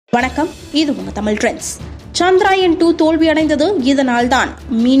வணக்கம், இது உங்க தமிழ் ட்ரெண்ட்ஸ். சந்திராயன் 2 தோல்வி அடைந்தது இதனால்தான்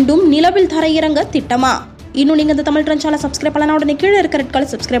மீண்டும் நிலவில் தரையிறங்க திட்டமா? இன்னும் நீங்க இந்த தமிழ் ட்ரெண்ட் சேனலை சப்ஸ்கிரைப் பண்ணலாம். உடனே கீழே இருக்கிற ரெட்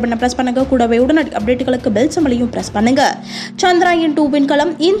கலர் சப்ஸ்கிரைப் பண்ண பிரஸ் பண்ணுங்க. கூடவே உடனடி அப்டேட்டுகளுக்கு பெல் சிம்பலையும் பிரஸ் பண்ணுங்க. சந்திராயன் 2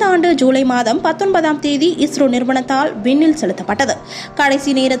 விண்கலம் இந்த ஆண்டு ஜூலை மாதம் 19ஆம் தேதி இஸ்ரோ நிறுவனத்தால் விண்ணில் செலுத்தப்பட்டது.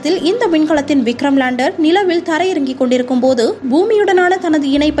 கடைசி நேரத்தில் இந்த விண்கலத்தின் விக்ரம் லேண்டர் நிலவில் தரையிறங்கிக் கொண்டிருக்கும் போது பூமியுடனான தனது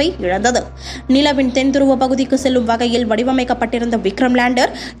இணைப்பை இழந்தது. நிலவின் தென் துருவ பகுதிக்கு செல்லும் வகையில் வடிவமைக்கப்பட்டிருந்த விக்ரம்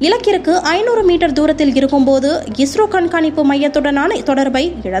லேண்டர் இலக்கிற்கு 500 மீட்டர் தூரத்தில் இருக்கும்போது இஸ்ரோ கண்காணிப்பு மையத்துடனான தொடர்பை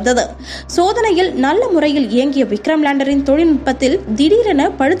இழந்தது. சோதனையில் நல்ல முறையில் இயங்கிய விக்ரம் லேண்டரின் தொழில்நுட்பத்தில் திடீரென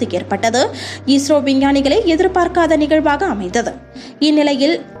பழுது ஏற்பட்டது. இஸ்ரோ விஞ்ஞானிகளை எதிர்பார்க்காத நிகழ்வாக அமைந்தது.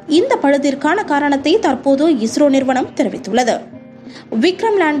 இந்நிலையில் இந்த பழுதிற்கான காரணத்தை தற்போது இஸ்ரோ நிறுவனம் தெரிவித்துள்ளது.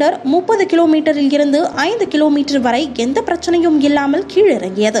 விக்ரம் லேண்டர் 30 கிலோமீட்டரில் இருந்து 5 கிலோமீட்டர் வரை எந்த பிரச்சனையும் இல்லாமல்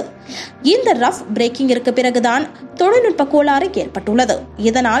கீழிறங்கியது. இந்த ரஃப் பிரேக்கிங்கிற்கு பிறகுதான் தொழில்நுட்ப கோளாறு ஏற்பட்டுள்ளது.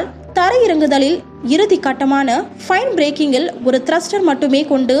 இதனால் தரையிறங்குதலில் இறுதி கட்டமான ஃபைன் பிரேக்கிங்கில் ஒரு த்ரஸ்டர் மட்டுமே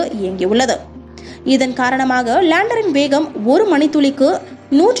கொண்டு இயங்கியுள்ளது. இதன் காரணமாக லேண்டரின் வேகம் ஒரு மணித்துளிக்கு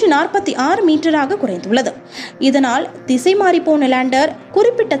 146 மீட்டராக குறைந்துள்ளது. இதனால் திசை மாறிப்போன லேண்டர்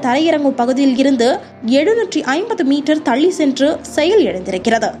குறிப்பிட்ட தரையிறங்கும் பகுதியில் இருந்து 750 மீட்டர் தள்ளி சென்று செயல்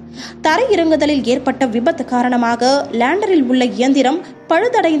இழந்திருக்கிறது. தரையிறங்குதலில் ஏற்பட்ட விபத்து காரணமாக லேண்டரில் உள்ள இயந்திரம்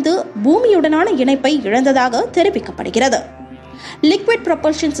பழுதடைந்து பூமியுடனான இணைப்பை இழந்ததாக தெரிவிக்கப்படுகிறது. லிக்விட்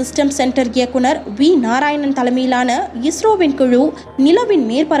ப்ரொபல்ஷன் சிஸ்டம் சென்டர் இயக்குனர் வி நாராயணன் தலைமையிலான இஸ்ரோவின் குழு நிலவின்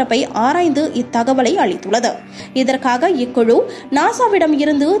மேற்பரப்பை ஆராய்ந்து இத்தகவலை அளித்துள்ளது. இதற்காக இக்குழு நாசாவிடம்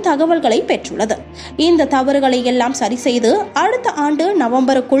இருந்து தகவல்களை பெற்றுள்ளது. இந்த தவறுகளை எல்லாம் சரி செய்து அடுத்த ஆண்டு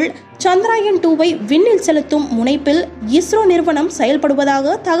நவம்பருக்குள் சந்திராயன் 2வை விண்ணில் செலுத்தும் முனைப்பில் இஸ்ரோ நிறுவனம்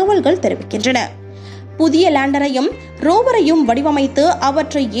செயல்படுவதாக தகவல்கள் தெரிவிக்கின்றன. புதிய லேண்டரையும் ரோவரையும் வடிவமைத்து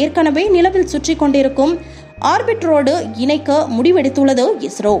அவற்றை ஏற்கனவே நிலவில் சுற்றி கொண்டிருக்கும் ஆர்பிட்டரோடு இணைக்க முடிவெடுத்துள்ளது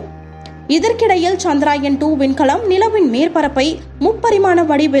இஸ்ரோ. இதற்கிடையில் சந்திராயன் 2 விண்கலம் நிலவின் மேற்பரப்பை முப்பரிமாண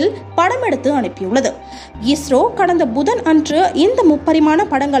வடிவில் படமெடுத்து அனுப்பியுள்ளது. இஸ்ரோ கடந்த புதன் அன்று இந்த முப்பரிமாண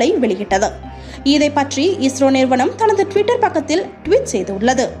படங்களை வெளியிட்டது. இதை பற்றி இஸ்ரோ நிறுவனம் தனது ட்விட்டர் பக்கத்தில் ட்வீட்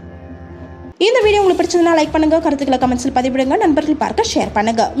செய்துள்ளது. இந்த வீடியோ உங்களுக்கு பிடிச்சதுனா லைக் பண்ணுங்க, கருத்துக்களை கமெண்ட்ஸில் பதிவிடுங்க, நண்பர்கள் பார்க்க ஷேர்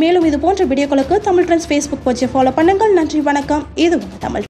பண்ணுங்க. மேலும் இது போன்ற வீடியோக்களுக்கு தமிழ் ட்ரெண்ட்ஸ் ஃபேஸ்புக் பேஜை ஃபாலோ பண்ணுங்கள். நன்றி, வணக்கம். இது உங்க தமிழ்.